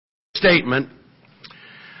statement,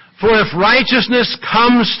 "For if righteousness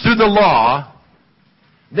comes through the law,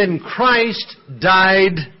 then Christ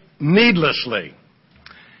died needlessly."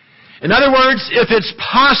 In other words, if it's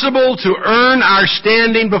possible to earn our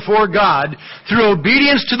standing before God through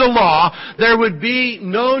obedience to the law, there would be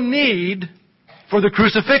no need for the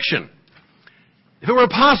crucifixion. If it were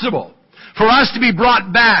possible for us to be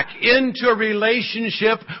brought back into a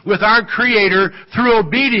relationship with our Creator through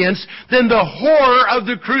obedience, then the horror of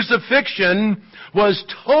the crucifixion was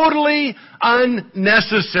totally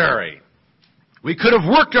unnecessary. We could have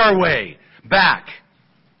worked our way back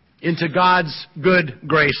into God's good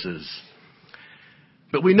graces.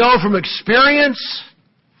 But we know from experience,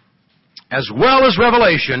 as well as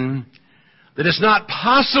revelation, that it's not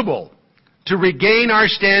possible to regain our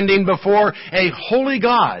standing before a holy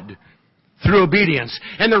God through obedience.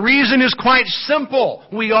 And the reason is quite simple.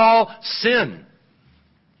 We all sin.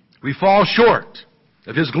 We fall short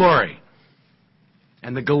of His glory.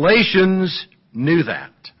 And the Galatians knew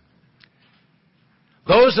that.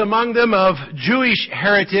 Those among them of Jewish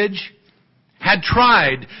heritage had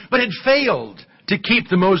tried, but had failed to keep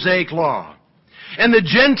the Mosaic law. And the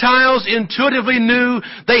Gentiles intuitively knew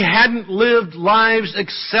they hadn't lived lives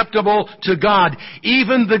acceptable to God,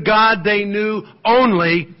 even the God they knew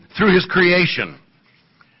only through His creation.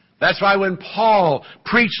 That's why when Paul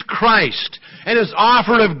preached Christ and His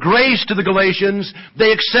offer of grace to the Galatians,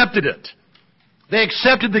 they accepted it. They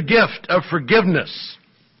accepted the gift of forgiveness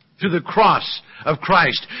through the cross of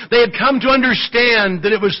Christ. They had come to understand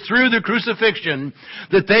that it was through the crucifixion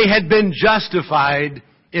that they had been justified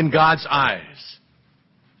in God's eyes.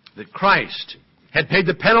 That Christ had paid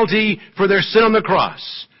the penalty for their sin on the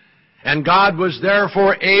cross. And God was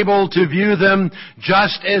therefore able to view them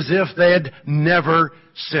just as if they had never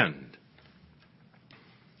sinned.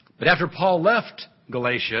 But after Paul left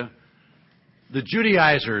Galatia, the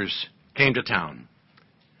Judaizers came to town.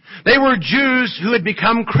 They were Jews who had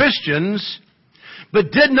become Christians,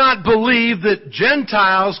 but did not believe that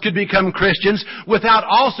Gentiles could become Christians without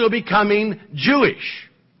also becoming Jewish.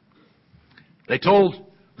 They told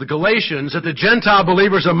the Galatians that the Gentile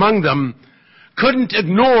believers among them couldn't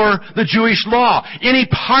ignore the Jewish law, any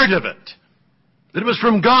part of it, that it was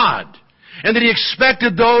from God, and that He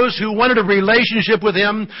expected those who wanted a relationship with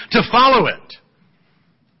Him to follow it.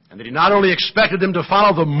 And that He not only expected them to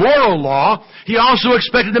follow the moral law, He also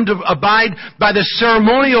expected them to abide by the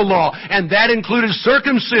ceremonial law, and that included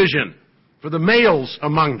circumcision for the males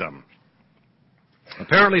among them.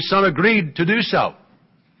 Apparently some agreed to do so,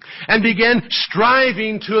 and began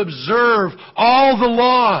striving to observe all the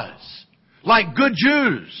laws like good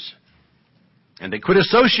Jews. And they quit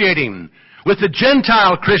associating with the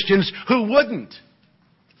Gentile Christians who wouldn't,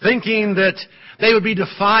 thinking that they would be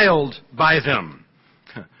defiled by them,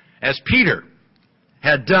 as Peter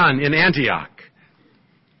had done in Antioch.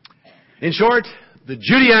 In short, the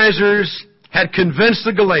Judaizers had convinced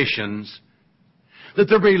the Galatians that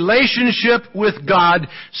the relationship with God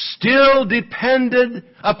still depended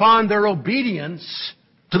upon their obedience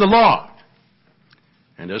to the law.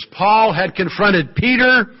 And as Paul had confronted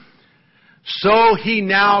Peter, so he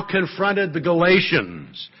now confronted the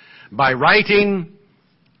Galatians by writing,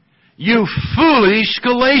 "You foolish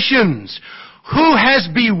Galatians, who has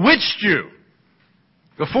bewitched you?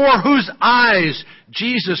 Before whose eyes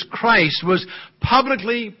Jesus Christ was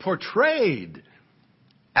publicly portrayed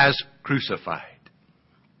as crucified."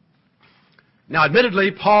 Now,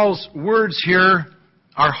 admittedly, Paul's words here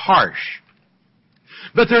are harsh.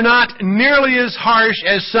 But they're not nearly as harsh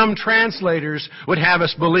as some translators would have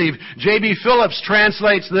us believe. J.B. Phillips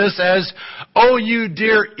translates this as, "Oh, you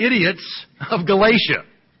dear idiots of Galatia."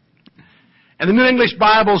 And the New English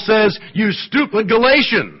Bible says, "You stupid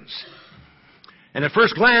Galatians." And at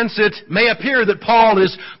first glance, it may appear that Paul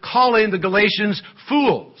is calling the Galatians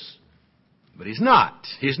fools. But he's not.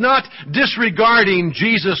 He's not disregarding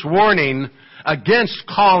Jesus' warning against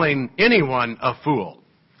calling anyone a fool.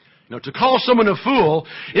 You know, to call someone a fool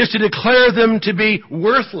is to declare them to be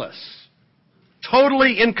worthless,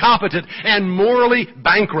 totally incompetent, and morally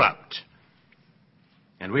bankrupt.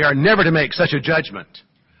 And we are never to make such a judgment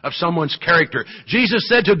of someone's character. Jesus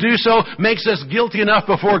said to do so makes us guilty enough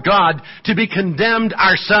before God to be condemned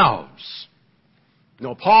ourselves.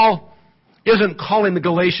 No, Paul isn't calling the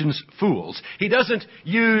Galatians fools. He doesn't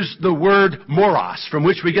use the word moros, from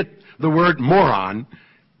which we get the word moron.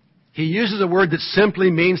 He uses a word that simply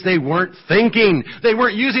means they weren't thinking. They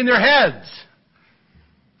weren't using their heads.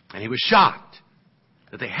 And he was shocked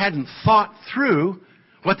that they hadn't thought through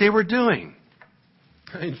what they were doing.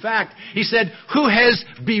 In fact, he said, "Who has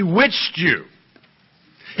bewitched you?"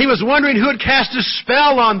 He was wondering who had cast a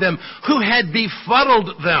spell on them, who had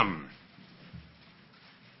befuddled them.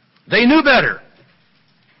 They knew better.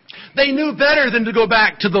 They knew better than to go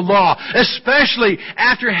back to the law, especially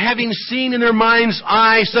after having seen in their mind's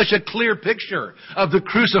eye such a clear picture of the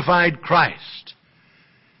crucified Christ.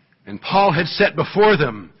 And Paul had set before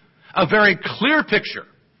them a very clear picture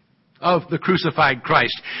of the crucified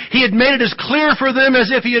Christ. He had made it as clear for them as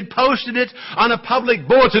if he had posted it on a public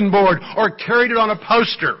bulletin board or carried it on a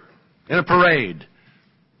poster in a parade.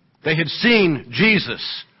 They had seen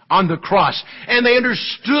Jesus on the cross, and they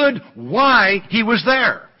understood why he was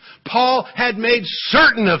there. Paul had made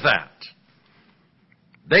certain of that.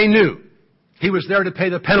 They knew he was there to pay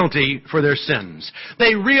the penalty for their sins.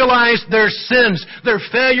 They realized their sins, their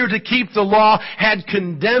failure to keep the law, had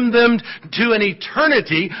condemned them to an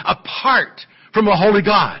eternity apart from a holy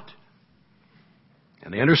God.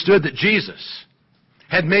 And they understood that Jesus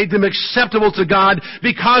had made them acceptable to God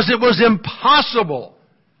because it was impossible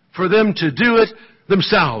for them to do it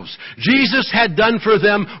themselves. Jesus had done for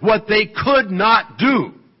them what they could not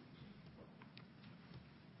do.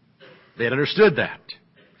 They had understood that.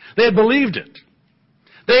 They had believed it.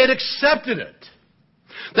 They had accepted it.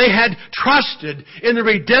 They had trusted in the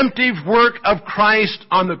redemptive work of Christ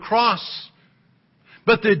on the cross.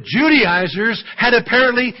 But the Judaizers had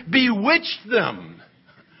apparently bewitched them.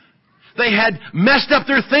 They had messed up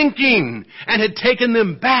their thinking and had taken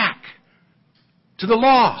them back to the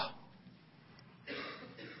law.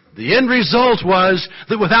 The end result was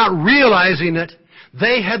that without realizing it,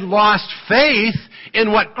 they had lost faith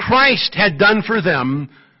in what Christ had done for them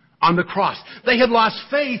on the cross. They had lost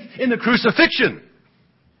faith in the crucifixion.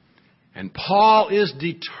 And Paul is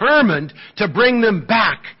determined to bring them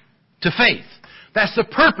back to faith. That's the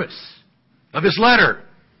purpose of his letter.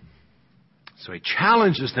 So he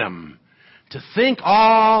challenges them to think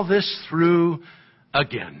all this through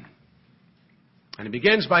again. And he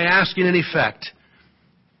begins by asking, in effect,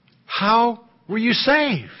 how were you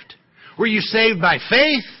saved? Were you saved by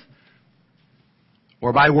faith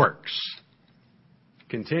or by works?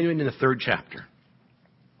 Continuing in the 3rd chapter.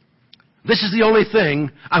 This is the only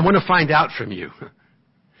thing I want to find out from you.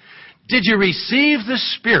 Did you receive the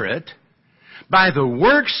Spirit by the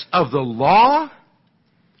works of the law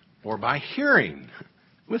or by hearing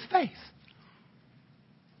with faith?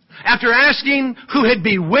 After asking who had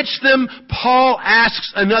bewitched them, Paul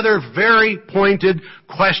asks another very pointed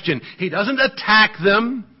question. He doesn't attack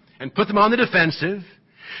them and put them on the defensive,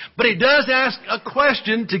 but he does ask a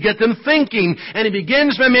question to get them thinking, and he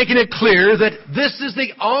begins by making it clear that this is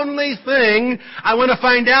the only thing I want to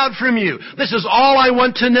find out from you. This is all I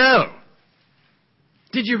want to know.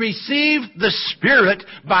 Did you receive the Spirit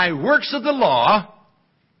by works of the law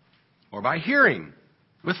or by hearing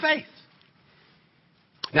with faith?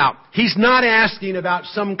 Now, he's not asking about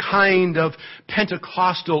some kind of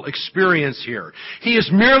Pentecostal experience here. He is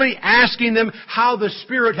merely asking them how the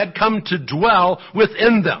Spirit had come to dwell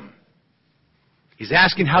within them. He's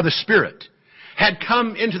asking how the Spirit had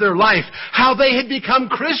come into their life, how they had become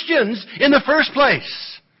Christians in the first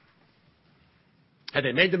place. Had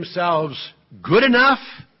they made themselves good enough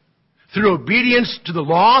through obedience to the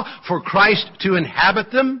law for Christ to inhabit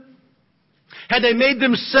them? Had they made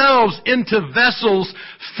themselves into vessels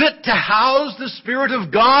fit to house the Spirit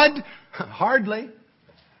of God? Hardly.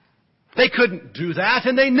 They couldn't do that,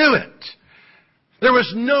 and they knew it. There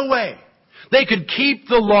was no way they could keep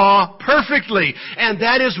the law perfectly, and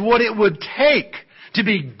that is what it would take to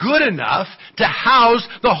be good enough to house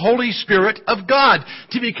the Holy Spirit of God,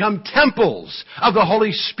 to become temples of the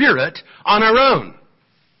Holy Spirit on our own.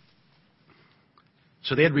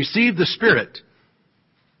 So they had received the Spirit.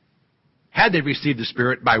 Had they received the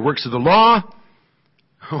Spirit by works of the law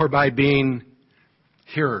or by being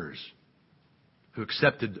hearers who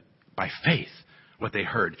accepted by faith what they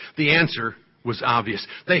heard? The answer was obvious.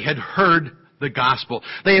 They had heard the gospel.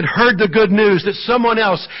 They had heard the good news that someone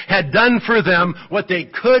else had done for them what they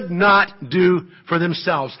could not do for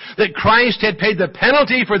themselves. That Christ had paid the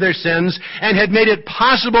penalty for their sins and had made it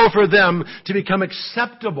possible for them to become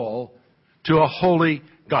acceptable to a holy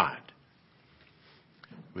God.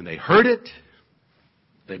 When they heard it,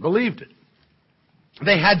 they believed it.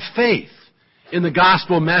 They had faith in the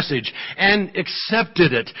gospel message and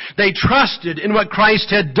accepted it. They trusted in what Christ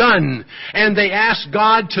had done, and they asked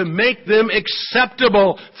God to make them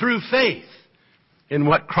acceptable through faith in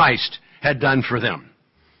what Christ had done for them.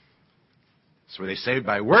 So were they saved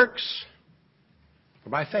by works or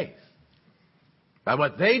by faith? By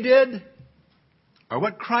what they did or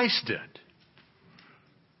what Christ did?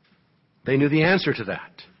 They knew the answer to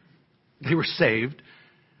that. They were saved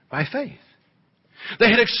by faith.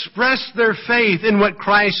 They had expressed their faith in what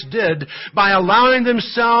Christ did by allowing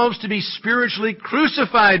themselves to be spiritually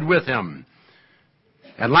crucified with Him.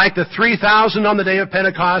 And like the 3,000 on the day of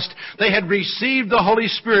Pentecost, they had received the Holy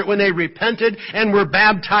Spirit when they repented and were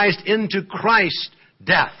baptized into Christ's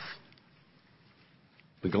death.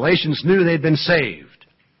 The Galatians knew they'd been saved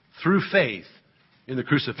through faith in the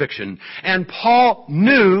crucifixion. And Paul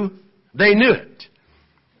knew they knew it.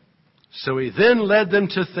 So he then led them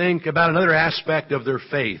to think about another aspect of their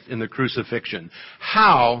faith in the crucifixion.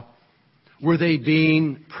 How were they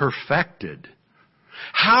being perfected?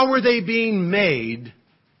 How were they being made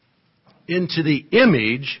into the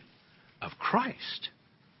image of Christ?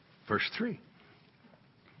 Verse 3.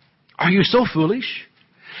 Are you so foolish?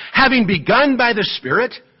 Having begun by the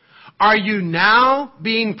Spirit, are you now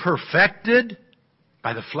being perfected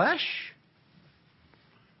by the flesh?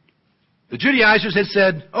 The Judaizers had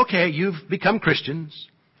said, okay, you've become Christians.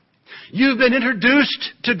 You've been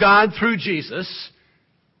introduced to God through Jesus,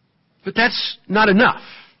 but that's not enough.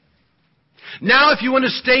 Now, if you want to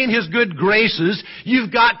stay in His good graces,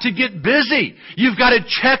 you've got to get busy. You've got to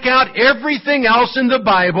check out everything else in the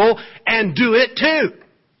Bible and do it too.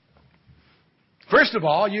 First of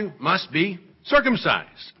all, you must be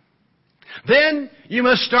circumcised. Then you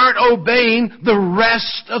must start obeying the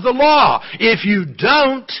rest of the law. If you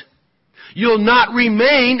don't, you'll not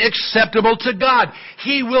remain acceptable to God.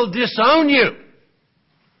 He will disown you.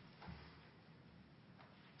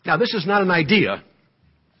 Now, this is not an idea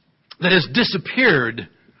that has disappeared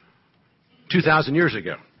 2,000 years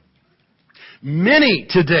ago. Many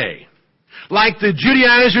today, like the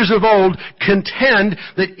Judaizers of old, contend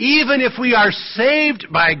that even if we are saved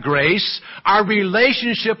by grace, our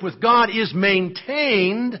relationship with God is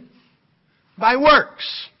maintained by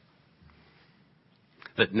works.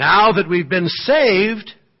 That now that we've been saved,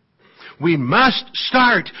 we must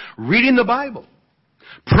start reading the Bible,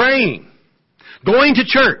 praying, going to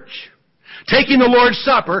church, taking the Lord's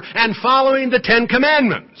Supper, and following the Ten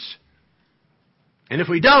Commandments. And if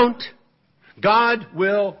we don't, God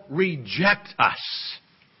will reject us.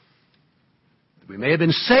 We may have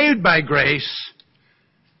been saved by grace,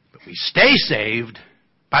 but we stay saved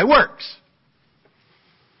by works.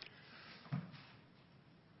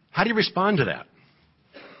 How do you respond to that?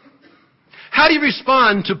 How do you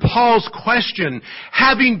respond to Paul's question,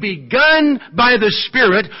 having begun by the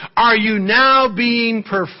Spirit, are you now being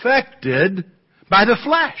perfected by the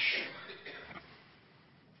flesh?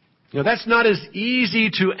 That's not as easy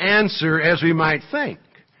to answer as we might think.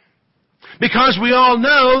 Because we all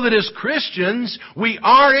know that as Christians, we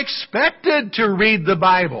are expected to read the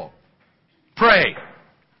Bible, pray,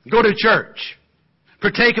 go to church,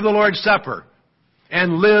 partake of the Lord's Supper,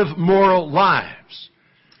 and live moral lives.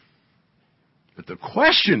 But the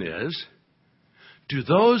question is, do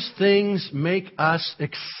those things make us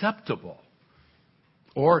acceptable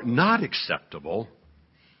or not acceptable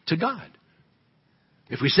to God?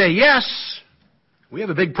 If we say yes, we have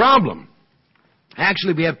a big problem.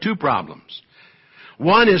 Actually, we have two problems.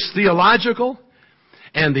 One is theological,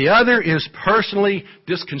 and the other is personally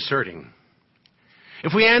disconcerting.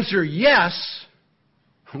 If we answer yes,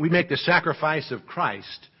 we make the sacrifice of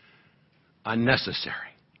Christ unnecessary.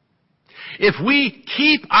 If we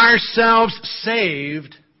keep ourselves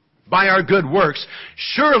saved by our good works,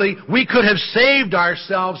 surely we could have saved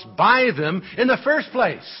ourselves by them in the first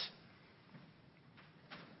place.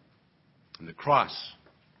 And the cross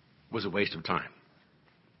was a waste of time.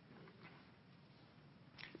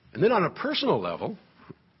 And then on a personal level,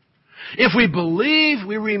 if we believe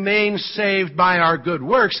we remain saved by our good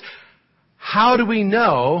works, how do we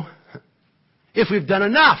know if we've done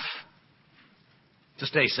enough to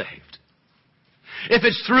stay saved? If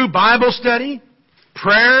it's through Bible study,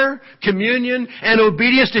 prayer, communion, and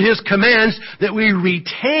obedience to His commands that we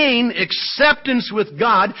retain acceptance with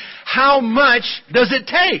God, how much does it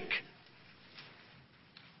take?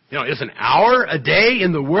 Is an hour a day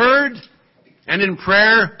in the Word and in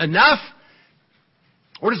prayer enough?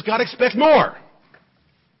 Or does God expect more?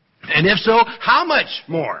 And if so, how much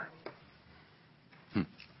more?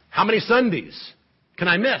 How many Sundays can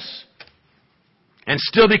I miss and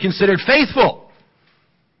still be considered faithful?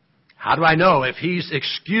 How do I know if He's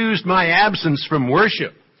excused my absence from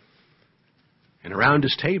worship and around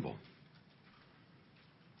His table?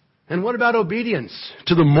 And what about obedience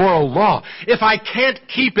to the moral law? If I can't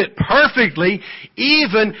keep it perfectly,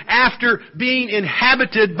 even after being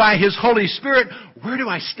inhabited by His Holy Spirit, where do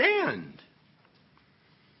I stand?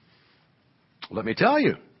 Let me tell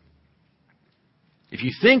you. If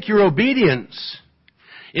you think your obedience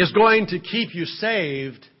is going to keep you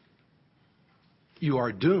saved, you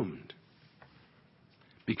are doomed.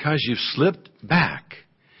 Because you've slipped back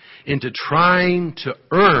into trying to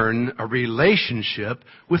earn a relationship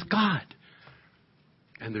with God.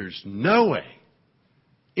 And there's no way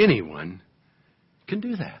anyone can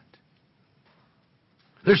do that.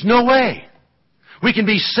 There's no way we can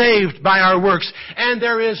be saved by our works, and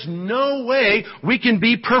there is no way we can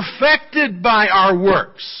be perfected by our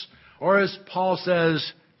works, or as Paul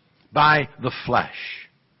says, by the flesh.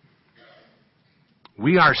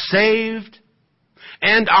 We are saved,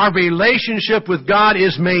 and our relationship with God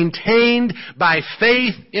is maintained by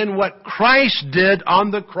faith in what Christ did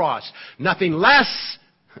on the cross. Nothing less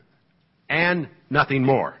and nothing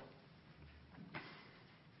more.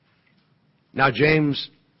 Now, James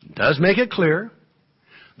does make it clear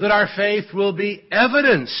that our faith will be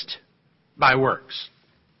evidenced by works.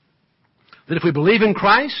 That if we believe in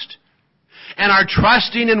Christ and are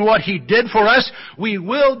trusting in what He did for us, we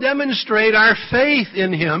will demonstrate our faith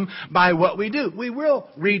in Him by what we do. We will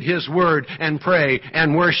read His Word and pray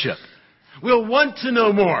and worship. We'll want to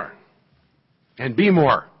know more and be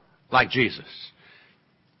more like Jesus.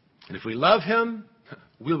 And if we love Him,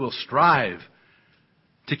 we will strive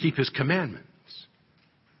to keep His commandments.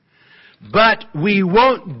 But we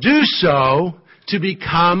won't do so to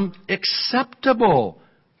become acceptable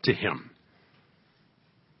to Him.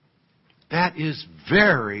 That is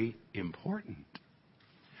very important.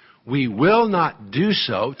 We will not do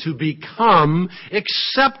so to become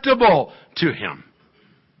acceptable to Him.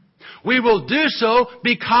 We will do so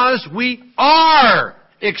because we are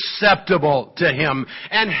acceptable to Him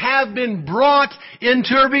and have been brought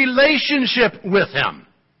into a relationship with Him.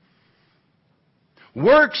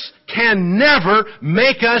 Works can never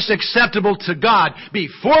make us acceptable to God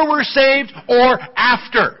before we're saved or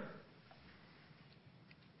after.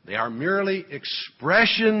 They are merely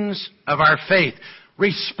expressions of our faith,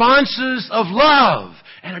 responses of love,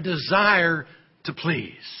 and a desire to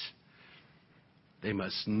please. They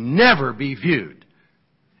must never be viewed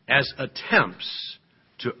as attempts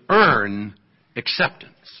to earn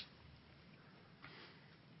acceptance.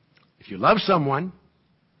 If you love someone,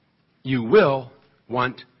 you will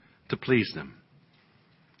want to please them.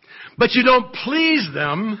 But you don't please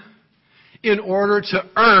them in order to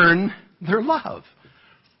earn their love.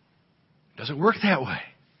 It doesn't work that way.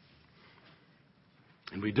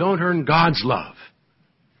 And we don't earn God's love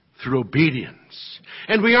through obedience.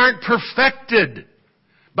 And we aren't perfected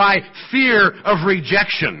by fear of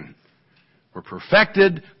rejection. We're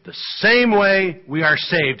perfected the same way we are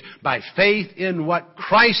saved, by faith in what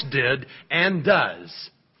Christ did and does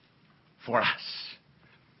for us.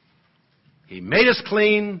 He made us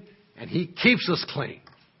clean, and He keeps us clean.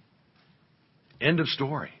 End of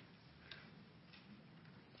story.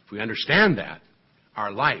 If we understand that,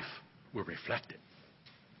 our life will reflect it.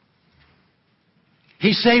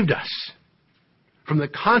 He saved us from the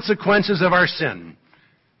consequences of our sin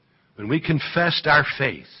when we confessed our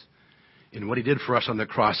faith in what He did for us on the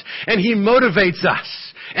cross. And He motivates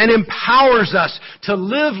us and empowers us to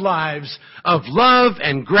live lives of love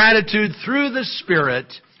and gratitude through the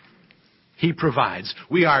Spirit He provides.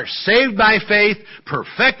 We are saved by faith,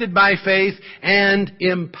 perfected by faith, and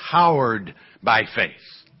empowered by faith.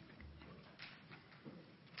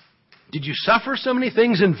 Did you suffer so many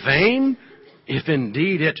things in vain, if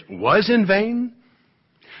indeed it was in vain?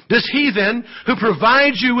 Does He then, who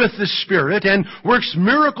provides you with the Spirit and works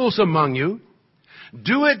miracles among you,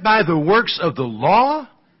 do it by the works of the law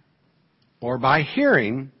or by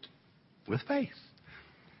hearing with faith?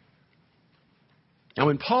 Now,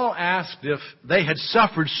 when Paul asked if they had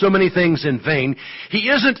suffered so many things in vain, he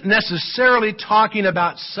isn't necessarily talking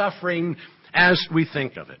about suffering as we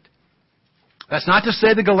think of it. That's not to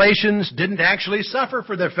say the Galatians didn't actually suffer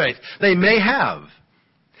for their faith. They may have.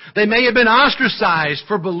 They may have been ostracized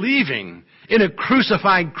for believing in a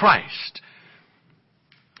crucified Christ.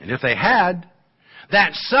 And if they had,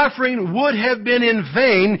 that suffering would have been in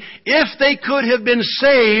vain if they could have been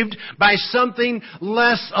saved by something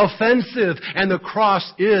less offensive. And the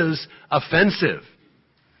cross is offensive.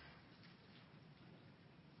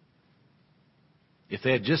 If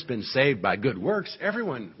they had just been saved by good works,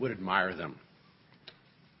 everyone would admire them.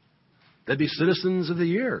 They'd be citizens of the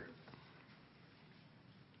year.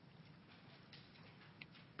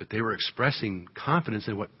 But they were expressing confidence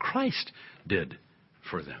in what Christ did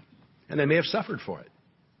for them. And they may have suffered for it.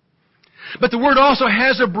 But the word also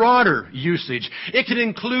has a broader usage. It can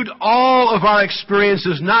include all of our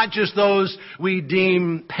experiences, not just those we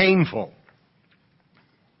deem painful.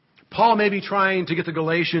 Paul may be trying to get the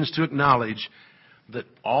Galatians to acknowledge that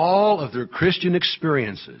all of their Christian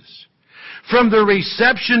experiences, from the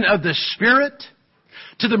reception of the Spirit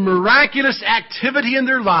to the miraculous activity in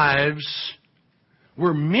their lives,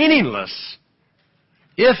 were meaningless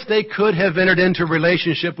if they could have entered into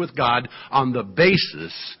relationship with God on the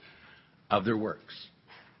basis of their works.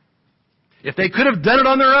 if they could have done it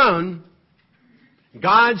on their own,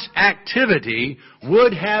 God's activity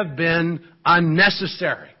would have been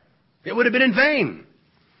unnecessary. It would have been in vain.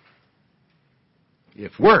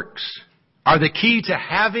 If works are the key to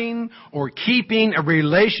having or keeping a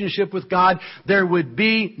relationship with God, there would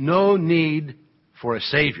be no need for a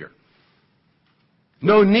Savior.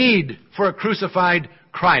 No need for a crucified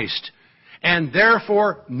Christ. And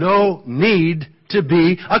therefore, no need to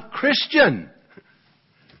be a Christian.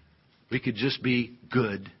 We could just be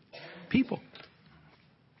good people.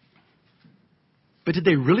 But did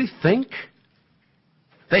they really think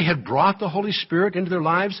they had brought the Holy Spirit into their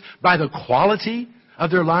lives by the quality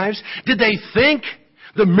of their lives? Did they think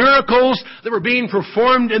the miracles that were being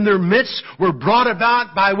performed in their midst were brought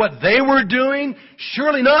about by what they were doing?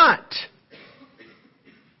 Surely not.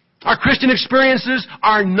 Our Christian experiences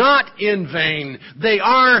are not in vain. They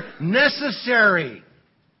are necessary.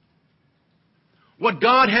 What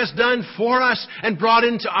God has done for us and brought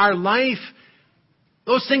into our life,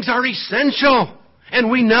 those things are essential,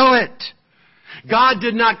 and we know it. God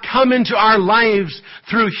did not come into our lives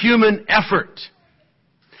through human effort.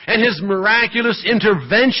 And His miraculous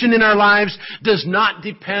intervention in our lives does not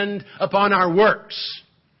depend upon our works.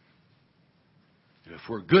 If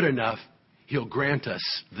we're good enough, He'll grant us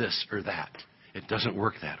this or that. It doesn't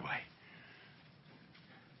work that way.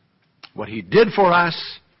 What He did for us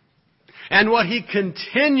and what He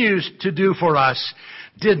continues to do for us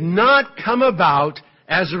did not come about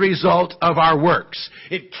as a result of our works.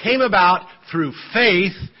 It came about through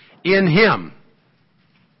faith in Him.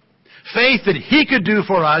 Faith that He could do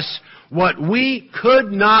for us what we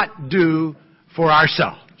could not do for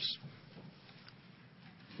ourselves.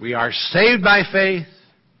 We are saved by faith.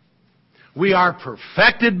 We are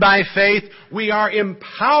perfected by faith. We are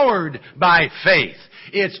empowered by faith.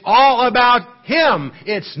 It's all about Him.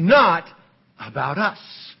 It's not about us.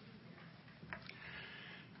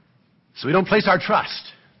 So we don't place our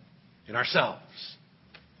trust in ourselves.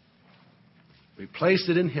 We place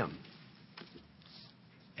it in Him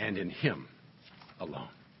and in Him alone.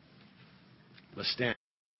 Let's stand.